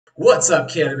What's up,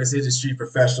 cannabis industry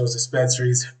professionals,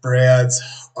 dispensaries, brands?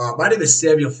 My name is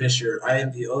Samuel Fisher. I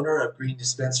am the owner of Green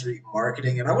Dispensary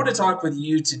Marketing, and I want to talk with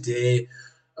you today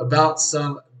about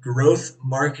some growth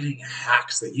marketing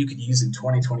hacks that you could use in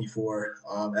 2024.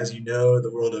 As you know,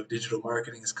 the world of digital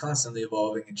marketing is constantly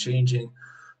evolving and changing.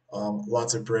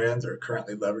 Lots of brands are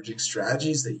currently leveraging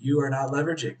strategies that you are not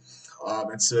leveraging.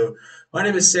 My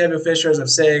name is Samuel Fisher. As I'm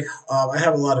saying, I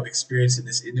have a lot of experience in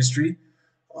this industry.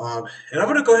 And I'm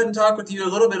going to go ahead and talk with you a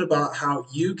little bit about how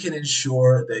you can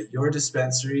ensure that your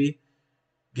dispensary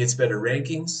gets better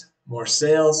rankings, more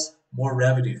sales, more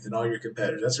revenue than all your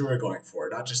competitors. That's what we're going for,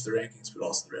 not just the rankings, but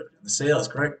also the revenue and the sales,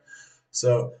 correct? Just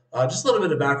a little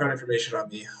bit of background information on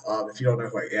me. If you don't know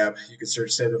who I am, you can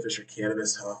search Samuel Fisher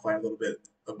Cannabis, find a little bit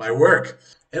of my work.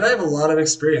 And I have a lot of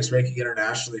experience ranking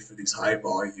internationally for these high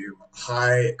volume,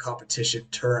 high competition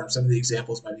terms. Some of the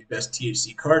examples might be best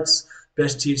THC carts,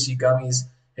 best THC gummies,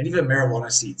 and even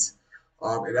marijuana seeds.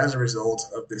 And as a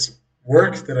result of this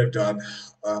work that I've done,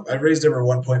 I've raised over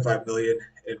 1.5 million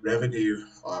in revenue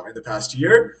in the past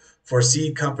year for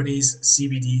seed companies,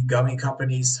 CBD gummy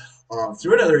companies,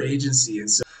 through another agency.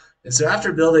 And so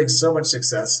after building so much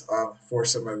success for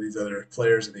some of these other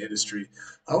players in the industry,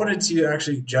 I wanted to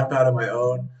actually jump out of my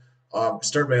own,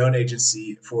 start my own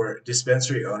agency for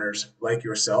dispensary owners like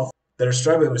yourself that are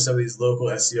struggling with some of these local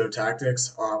SEO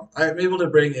tactics. I'm able to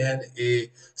bring in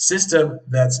a system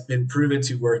that's been proven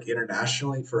to work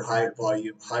internationally for high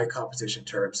volume, high competition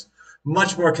terms,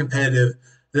 much more competitive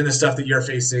than the stuff that you're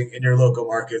facing in your local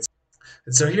markets.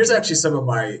 And so here's actually some of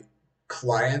my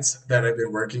clients that I've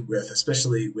been working with,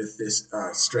 especially with this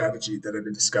strategy that I've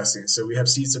been discussing. So we have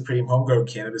Seed Supreme, Homegrown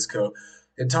Cannabis Co.,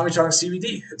 and Tommy Chong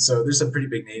CBD. And so there's some pretty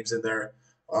big names in there.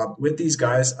 With these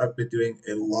guys, I've been doing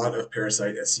a lot of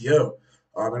parasite SEO.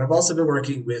 And I've also been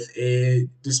working with a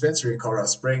dispensary in Colorado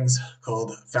Springs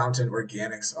called Fountain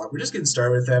Organics. We're just getting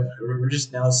started with them. We're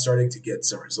just now starting to get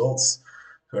some results.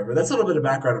 However, that's a little bit of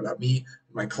background about me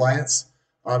and my clients.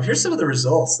 Here's some of the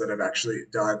results that I've actually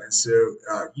done. And so,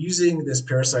 using this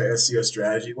parasite SEO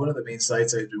strategy, one of the main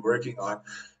sites I've been working on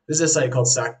is a site called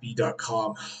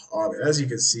sacb.com. As you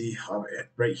can see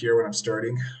right here, when I'm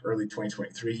starting early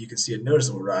 2023, you can see a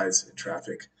noticeable rise in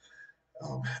traffic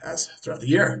as throughout the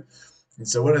year. And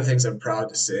so, one of the things I'm proud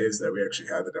to say is that we actually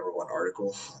had the number one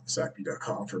article on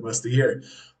sacb.com for most of the year.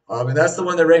 And that's the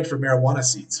one that ranked for marijuana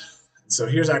seeds. So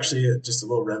here's actually just a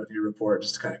little revenue report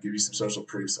just to kind of give you some social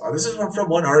proofs. This is from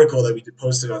one article that we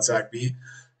posted on SACB.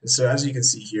 And so as you can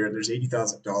see here, there's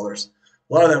 $80,000.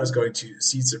 A lot of that was going to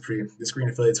Seed Supreme, this Green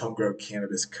Affiliates Homegrown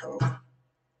Cannabis Co.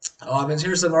 And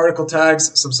here's some article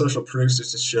tags, some social proofs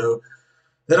just to show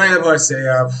that I am who I say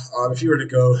I am. If you were to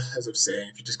go, as I'm saying,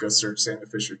 if you just go search Samuel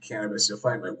Fisher Cannabis, you'll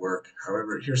find my work.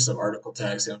 However, here's some article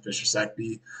tags: Samuel Fisher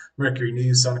SACB, Mercury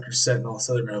News, Santa Cruz Sentinel,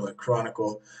 Southern Maryland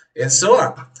Chronicle, and so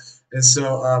on. And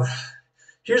so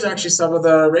here's actually some of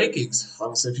the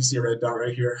rankings. So if you see a red dot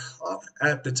right here,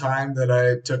 at the time that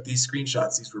I took these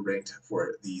screenshots, these were ranked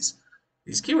for these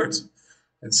keywords.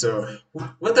 And so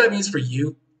what that means for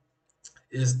you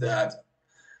is that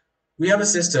we have a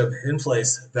system in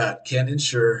place that can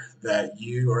ensure that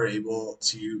you are able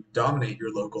to dominate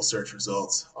your local search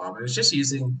results. And it's just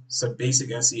using some basic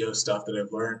SEO stuff that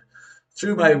I've learned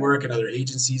through my work in other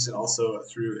agencies and also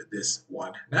through this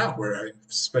one now where I'm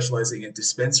specializing in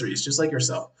dispensaries, just like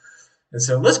yourself. And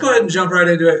so let's go ahead and jump right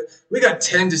into it. We got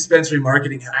 10 dispensary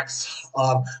marketing hacks.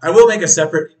 I will make a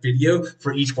separate video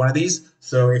for each one of these.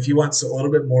 So if you want a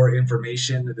little bit more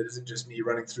information that isn't just me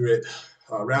running through it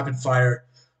rapid fire,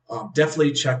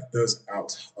 definitely check those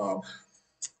out.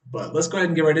 But let's go ahead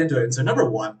and get right into it. And so number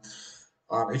one,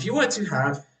 if you want to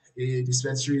have a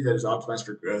dispensary that is optimized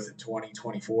for growth in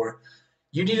 2024,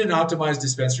 you need an optimized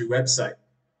dispensary website.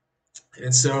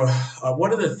 And so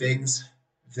one of the things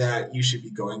that you should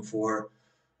be going for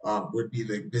would be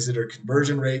the visitor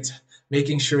conversion rate,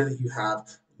 making sure that you have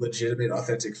legitimate,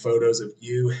 authentic photos of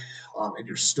you in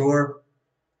your store,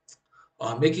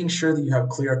 making sure that you have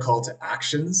clear call to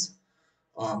actions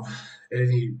um, in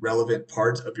any relevant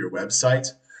part of your website,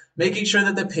 making sure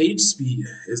that the page speed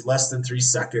is less than 3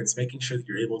 seconds, making sure that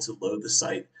you're able to load the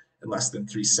site in less than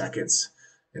 3 seconds.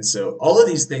 And so all of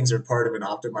these things are part of an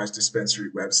optimized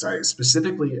dispensary website,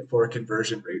 specifically for a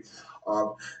conversion rate.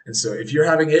 And so if you're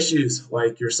having issues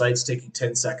like your site's taking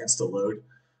 10 seconds to load,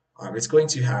 it's going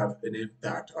to have an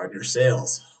impact on your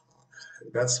sales.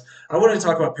 That's I want to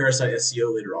talk about parasite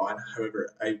SEO later on. However,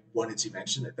 I wanted to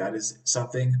mention that that is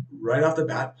something right off the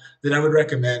bat that I would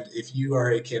recommend if you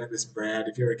are a cannabis brand,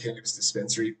 if you're a cannabis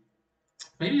dispensary,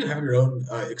 maybe you have your own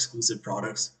exclusive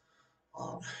products,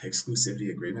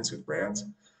 exclusivity agreements with brands.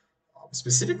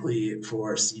 specifically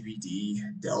for CBD,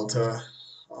 Delta,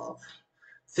 um,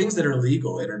 things that are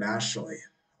legal internationally,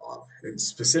 and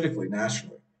specifically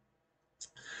nationally.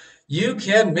 You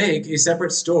can make a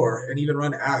separate store and even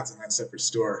run ads in that separate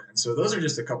store. And so those are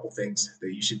just a couple things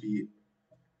that you should be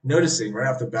noticing right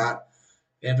off the bat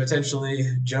and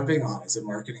potentially jumping on as a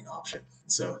marketing option.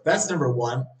 So that's number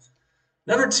one.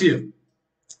 Number two,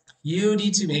 you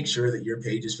need to make sure that your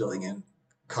page is filling in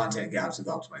content gaps with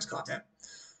optimized content.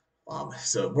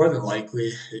 So more than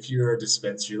likely, if you're a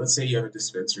dispensary, let's say you have a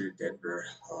dispensary in Denver,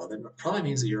 then it probably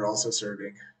means that you're also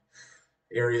serving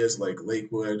areas like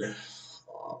Lakewood,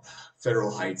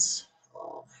 Federal Heights,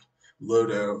 um,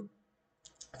 Lodo.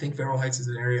 I think Federal Heights is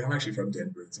an area. I'm actually from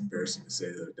Denver. It's embarrassing to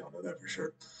say that I don't know that for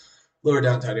sure. Lower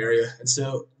downtown area. And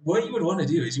so what you would want to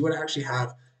do is you want to actually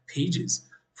have pages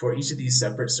for each of these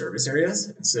separate service areas.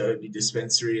 And so it'd be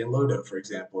dispensary and Lodo, for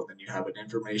example. And then you have an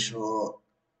informational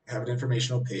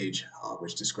page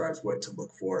which describes what to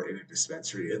look for in a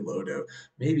dispensary in Lodo.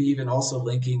 Maybe even also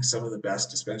linking some of the best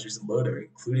dispensaries in Lodo,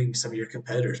 including some of your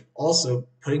competitors. Also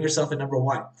putting yourself at number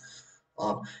one.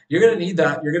 You're going to need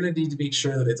that. You're going to need to make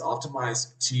sure that it's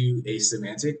optimized to a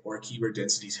semantic or a keyword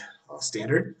density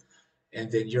standard.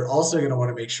 And then you're also going to want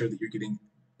to make sure that you're getting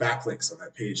backlinks on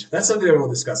that page. That's something that we'll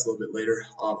discuss a little bit later.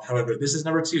 However, this is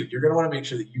number two. You're going to want to make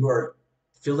sure that you are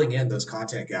filling in those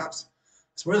content gaps.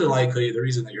 It's more than likely the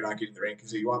reason that you're not getting the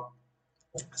rankings that you want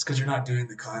is because you're not doing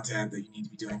the content that you need to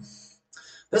be doing.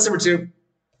 That's number two.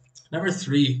 Number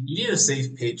three, you need a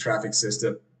safe paid traffic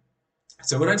system.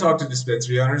 So when I talk to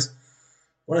dispensary owners,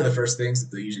 one of the first things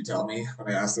that they usually tell me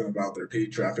when I ask them about their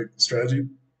paid traffic strategy,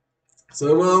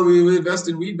 so well, we invest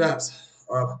in weed maps.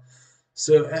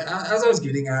 So as I was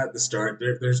getting at the start,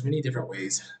 there's many different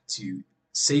ways to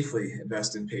safely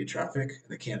invest in paid traffic in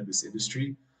the cannabis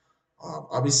industry.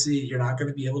 Obviously, you're not going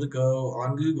to be able to go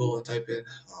on Google and type in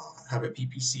have a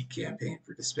PPC campaign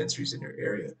for dispensaries in your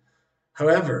area.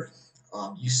 However,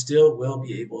 you still will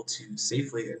be able to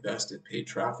safely invest in paid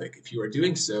traffic if you are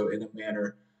doing so in a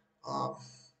manner um,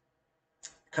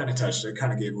 I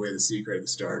kind of gave away the secret at the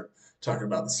start, talking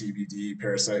about the CBD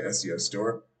Parasite SEO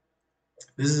store.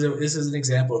 This is an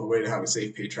example of a way to have a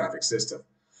safe paid traffic system.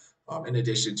 In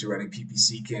addition to running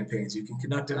PPC campaigns, you can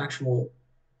conduct an actual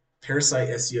Parasite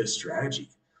SEO strategy,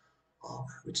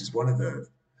 which is one of the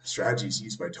strategies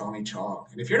used by Tommy Chong.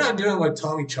 And if you're not doing what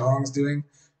Tommy Chong's doing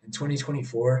in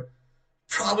 2024,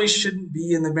 probably shouldn't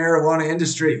be in the marijuana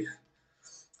industry.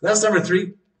 That's number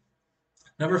three.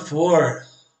 Number four,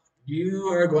 you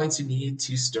are going to need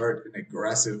to start an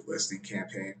aggressive listing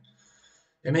campaign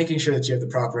and making sure that you have the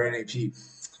proper NAP.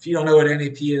 If you don't know what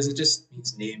NAP is, it just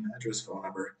means name, address, phone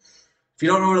number. If you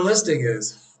don't know what a listing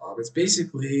is, it's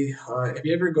basically, have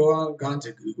you ever gone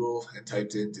to Google and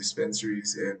typed in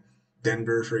dispensaries in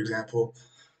Denver, for example?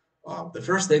 The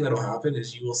first thing that'll happen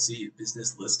is you will see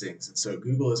business listings. And so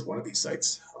Google is one of these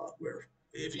sites where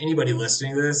if anybody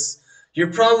listening to this,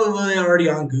 you're probably already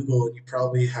on Google and you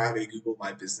probably have a Google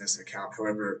My Business account.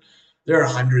 However, there are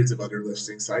hundreds of other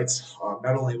listing sites.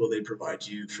 Not only will they provide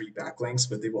you free backlinks,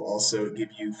 but they will also give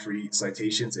you free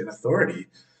citations and authority.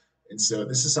 And so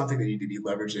this is something that you need to be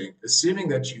leveraging, assuming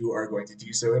that you are going to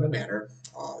do so in a manner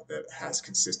that has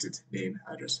consistent name,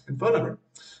 address, and phone number.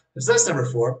 So that's number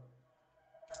four.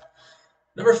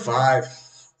 Number five,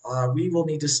 we will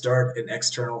need to start an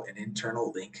external and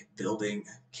internal link building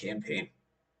campaign.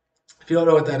 If you don't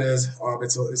know what that is,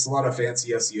 it's a lot of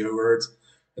fancy SEO words.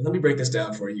 And let me break this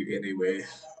down for you in a way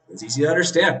that's easy to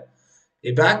understand.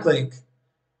 A backlink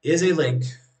is a link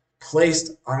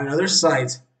placed on another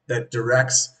site that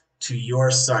directs to your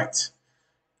site.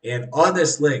 And on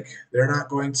this link, they're not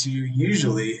going to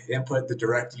usually input the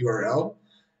direct URL.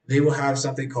 They will have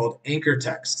something called anchor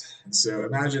text. And so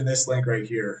imagine this link right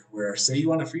here, where say you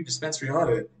want a free dispensary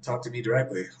audit, talk to me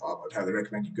directly. I would highly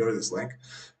recommend you go to this link.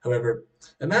 However,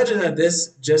 imagine that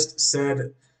this just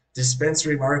said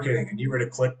dispensary marketing and you were to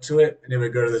click to it and it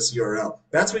would go to this URL.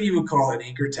 That's what you would call an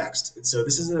anchor text. And so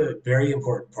this is a very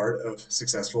important part of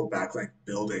successful backlink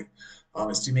building,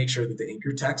 is to make sure that the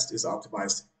anchor text is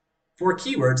optimized for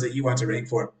keywords that you want to rank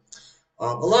for.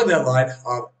 Along that line,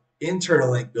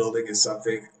 internal link building is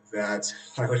something that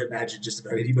I would imagine just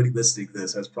about anybody listening to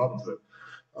this has problems with.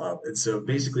 And so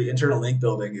basically internal link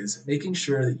building is making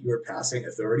sure that you are passing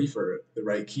authority for the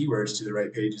right keywords to the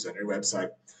right pages on your website,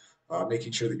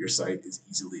 making sure that your site is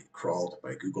easily crawled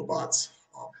by Google bots.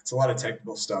 It's a lot of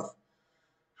technical stuff.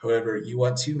 However, you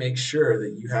want to make sure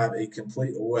that you have a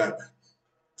complete web,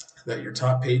 that your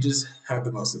top pages have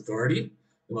the most authority,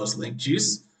 the most link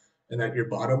juice, and that your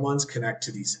bottom ones connect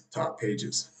to these top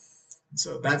pages.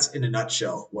 So that's in a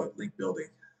nutshell what link building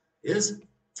is.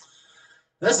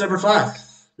 That's number five.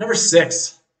 Number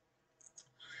six,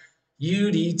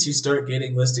 you need to start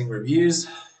getting listing reviews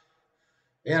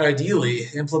and ideally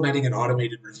implementing an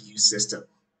automated review system.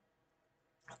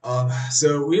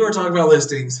 So we were talking about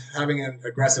listings, having an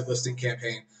aggressive listing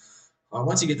campaign.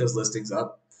 Once you get those listings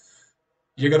up,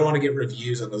 you're going to want to get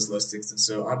reviews on those listings. And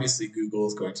so obviously Google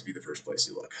is going to be the first place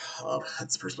you look.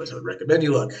 That's the first place I would recommend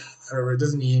you look. However, it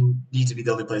doesn't need to be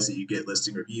the only place that you get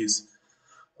listing reviews.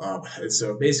 And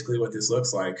so basically what this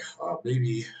looks like,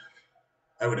 maybe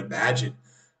I would imagine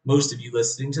most of you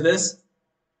listening to this,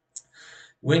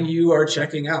 when you are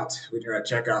checking out, when you're at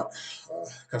checkout,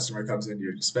 customer comes into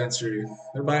your dispensary,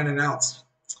 they're buying an ounce.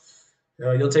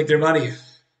 You'll take their money.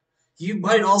 You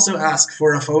might also ask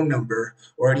for a phone number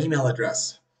or an email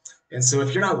address. And so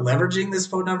if you're not leveraging this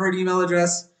phone number and email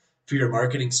address for your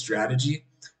marketing strategy,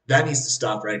 that needs to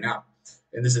stop right now.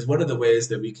 And this is one of the ways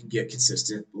that we can get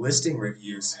consistent listing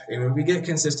reviews. And when we get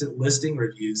consistent listing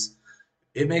reviews,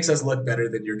 it makes us look better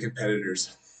than your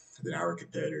competitors, than our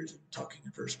competitors. I'm talking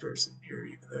in first person here,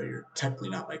 even though you're technically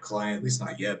not my client, at least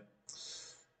not yet.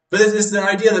 But this is the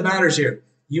idea that matters here.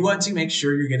 You want to make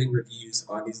sure you're getting reviews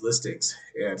on these listings.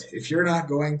 And if you're not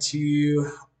going to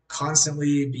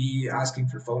constantly be asking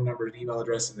for phone number and email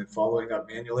address and then following up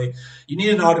manually, you need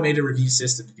an automated review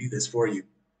system to do this for you.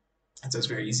 And so it's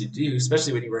very easy to do,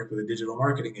 especially when you work with a digital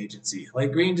marketing agency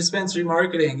like Green Dispensary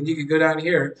Marketing. And you can go down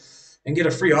here and get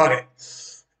a free audit.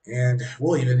 And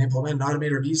we'll even implement an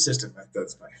automated review system.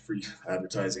 That's my free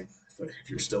advertising.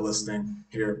 If you're still listening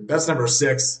here, that's number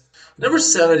six. Number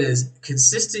seven is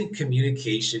consistent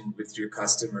communication with your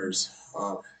customers.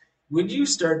 When you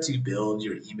start to build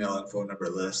your email and phone number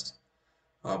list,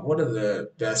 one of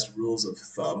the best rules of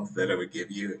thumb that I would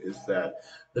give you is that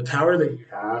the power that you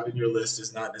have in your list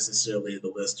is not necessarily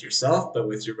the list yourself, but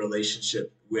with your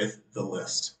relationship with the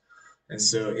list. And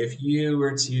so if you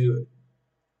were to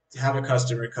have a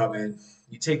customer come in,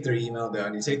 you take their email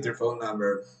down, you take their phone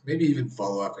number, maybe even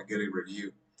follow up and get a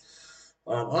review.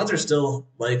 Odds are still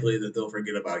likely that they'll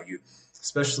forget about you,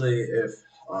 especially if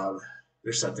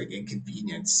there's something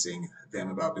inconveniencing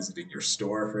them about visiting your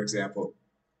store, for example.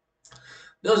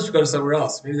 They'll just go to somewhere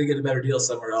else. Maybe they get a better deal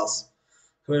somewhere else.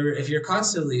 However, if you're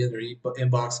constantly in their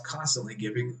inbox, constantly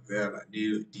giving them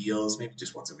new deals, maybe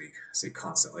just once a week, say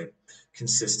constantly,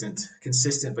 consistent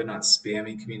but not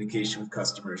spammy communication with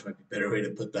customers might be a better way to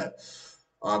put that.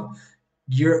 Um,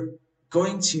 you're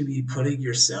going to be putting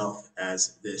yourself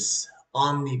as this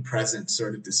omnipresent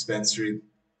sort of dispensary,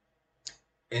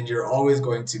 and you're always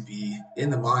going to be in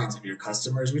the minds of your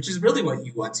customers, which is really what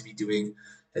you want to be doing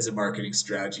as a marketing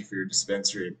strategy for your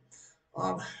dispensary.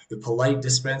 The polite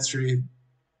dispensary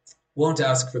won't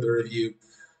ask for the review.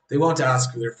 They won't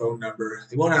ask for their phone number.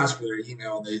 They won't ask for their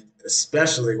email. And they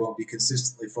especially won't be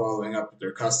consistently following up with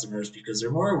their customers because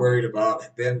they're more worried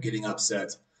about them getting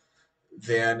upset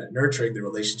than nurturing the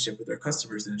relationship with their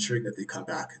customers and ensuring that they come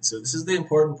back. And so this is the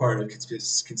important part of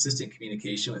consistent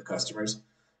communication with customers.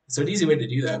 So an easy way to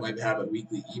do that might have a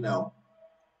weekly email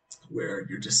where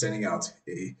you're just sending out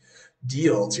a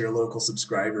deal to your local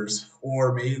subscribers,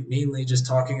 or mainly just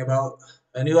talking about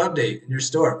a new update in your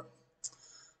store.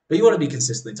 But you want to be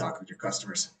consistently talking with your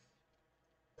customers.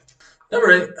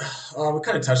 Number eight, we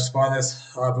kind of touched upon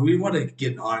this, but we want to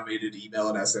get an automated email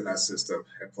and SMS system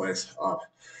in place.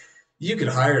 You could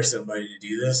hire somebody to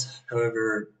do this.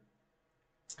 However,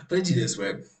 put it this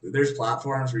way, there's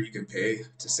platforms where you can pay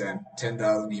to send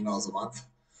 10,000 emails a month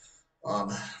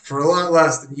for a lot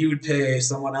less than you would pay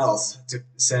someone else to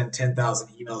send 10,000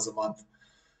 emails a month.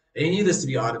 And you need this to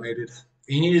be automated.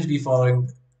 You need it to be following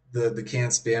the Can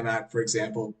Spam Act, for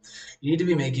example. You need to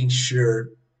be making sure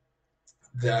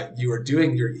that you are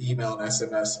doing your email and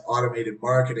SMS automated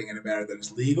marketing in a manner that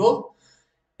is legal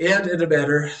and in a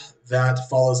manner that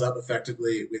follows up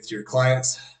effectively with your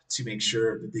clients to make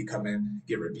sure that they come in,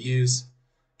 get reviews,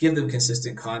 give them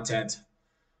consistent content.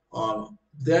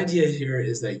 The idea here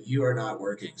is that you are not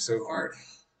working so hard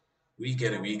week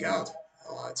in and week out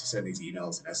to send these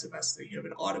emails and SMS, that you have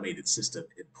an automated system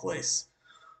in place.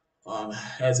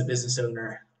 As a business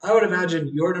owner, I would imagine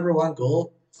your number one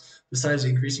goal, besides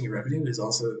increasing your revenue, is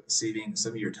also saving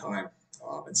some of your time.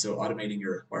 And so automating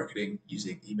your marketing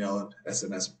using email and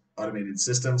SMS automated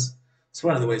systems is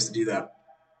one of the ways to do that.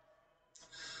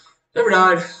 Number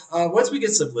nine, once we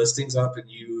get some listings up and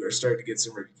you are starting to get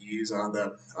some reviews on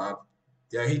them,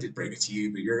 yeah, I hate to break it to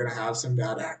you, but you're gonna have some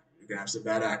you're gonna have some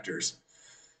bad actors.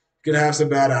 You're gonna have some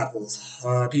bad apples.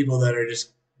 People that are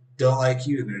just don't like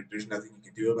you, and there's nothing you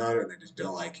can do about it, and they just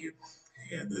don't like you.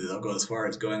 And they'll go as far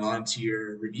as going on to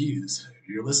your reviews,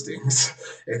 your listings,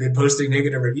 and then posting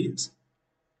negative reviews.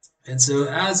 And so,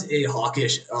 as a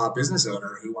hawkish business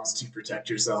owner who wants to protect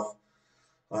yourself,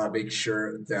 make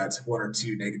sure that one or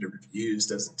two negative reviews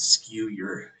doesn't skew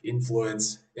your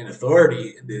influence and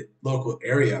authority in the local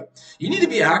area, you need to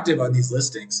be active on these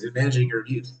listings and managing your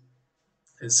reviews.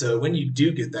 And so, when you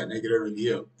do get that negative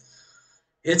review,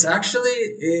 it's actually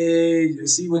a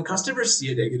see when customers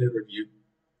see a negative review,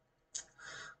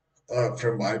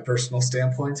 from my personal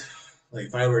standpoint, like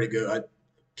if I were to go, I'm a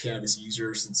cannabis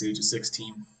user since the age of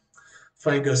 16. If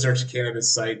I go search a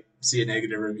cannabis site, see a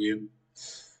negative review,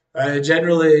 I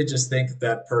generally just think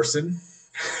that person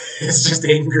is just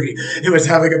angry. It was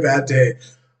having a bad day.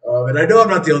 And I know I'm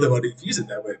not the only one who views it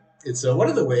that way. And so, one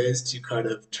of the ways to kind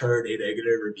of turn a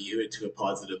negative review into a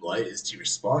positive light is to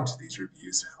respond to these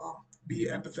reviews. Be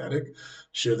empathetic,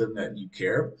 show them that you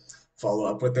care, follow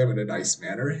up with them in a nice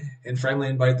manner, and friendly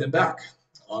invite them back.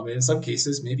 And in some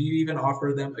cases, maybe you even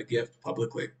offer them a gift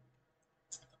publicly.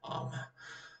 Um,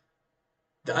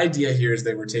 the idea here is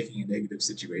that we're taking a negative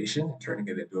situation and turning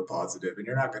it into a positive, and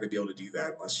you're not going to be able to do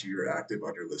that unless you're active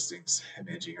on your listings and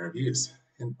managing your reviews.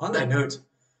 And on that note,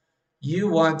 you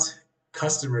want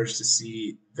customers to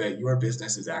see that your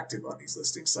business is active on these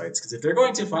listing sites because if they're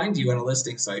going to find you on a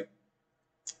listing site,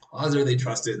 odds are they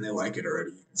trust it and they like it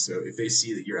already. And so if they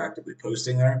see that you're actively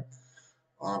posting there,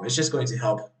 it's just going to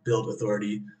help build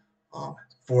authority um,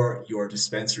 for your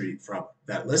dispensary from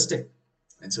that listing.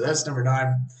 And so that's number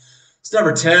 9. It's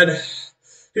number 10.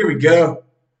 Here we go.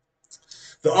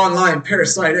 The online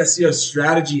parasite SEO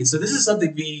strategy. So this is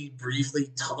something we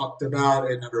briefly talked about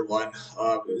in number 1.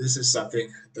 This is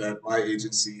something that my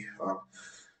agency,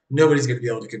 nobody's going to be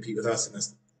able to compete with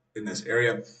us in this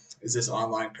area. Is this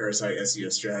online parasite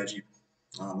SEO strategy?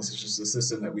 This is just a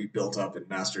system that we built up and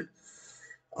mastered.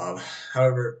 Um,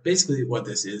 However, basically what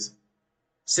this is,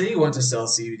 say you want to sell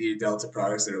CBD and Delta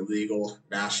products that are legal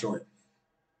nationally,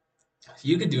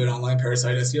 you could do an online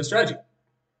parasite SEO strategy.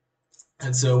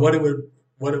 And so what it would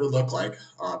look like,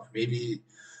 maybe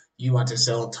you want to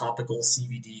sell topical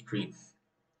CBD cream.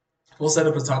 We'll set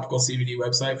up a topical CBD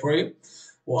website for you.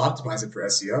 We'll optimize it for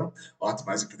SEO,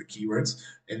 optimize it for the keywords,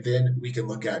 and then we can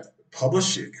look at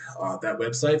publishing that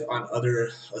website on other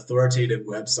authoritative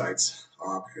websites,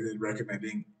 and then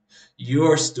recommending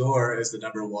your store as the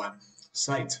number 1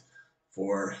 site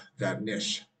for that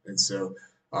niche. And so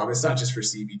it's not just for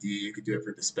CBD, you could do it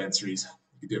for dispensaries,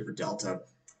 you could do it for Delta.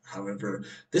 However,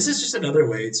 this is just another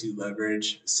way to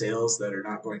leverage sales that are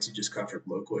not going to just come from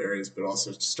local areas, but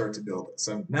also to start to build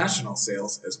some national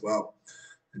sales as well.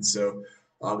 And so,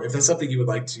 if that's something you would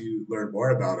like to learn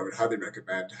more about, I would highly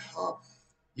recommend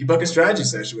you book a strategy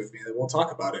session with me, and we'll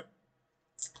talk about it.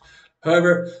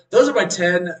 However, those are my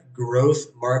 10 growth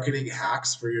marketing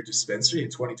hacks for your dispensary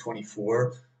in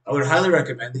 2024. I would highly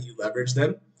recommend that you leverage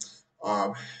them.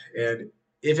 Um, and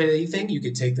if anything, you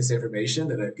can take this information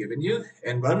that I've given you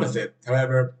and run with it.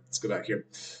 However, let's go back here.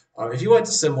 If you want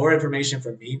some more information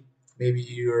from me, maybe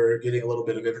you're getting a little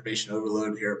bit of information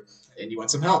overload here and you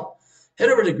want some help, head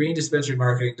over to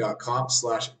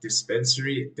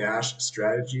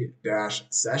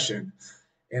greendispensarymarketing.com/dispensary-strategy-session,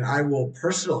 and I will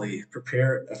personally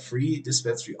prepare a free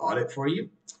dispensary audit for you.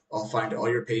 I'll find all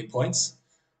your pain points.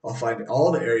 I'll find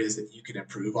all the areas that you can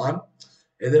improve on.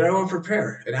 And then I will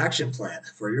prepare an action plan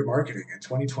for your marketing in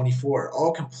 2024,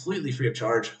 all completely free of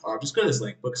charge. Just go to this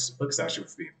link, book a session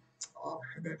with me.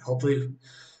 And then hopefully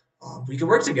we can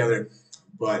work together.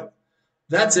 But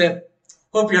that's it.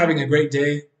 Hope you're having a great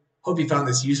day. Hope you found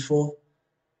this useful.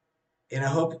 And I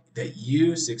hope that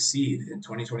you succeed in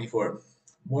 2024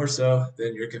 more so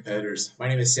than your competitors. My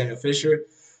name is Samuel Fisher,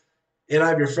 and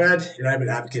I'm your friend, and I'm an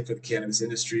advocate for the cannabis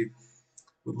industry.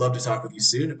 Would love to talk with you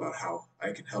soon about how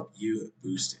I can help you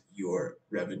boost your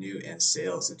revenue and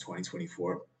sales in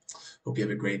 2024. Hope you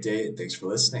have a great day, and thanks for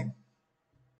listening.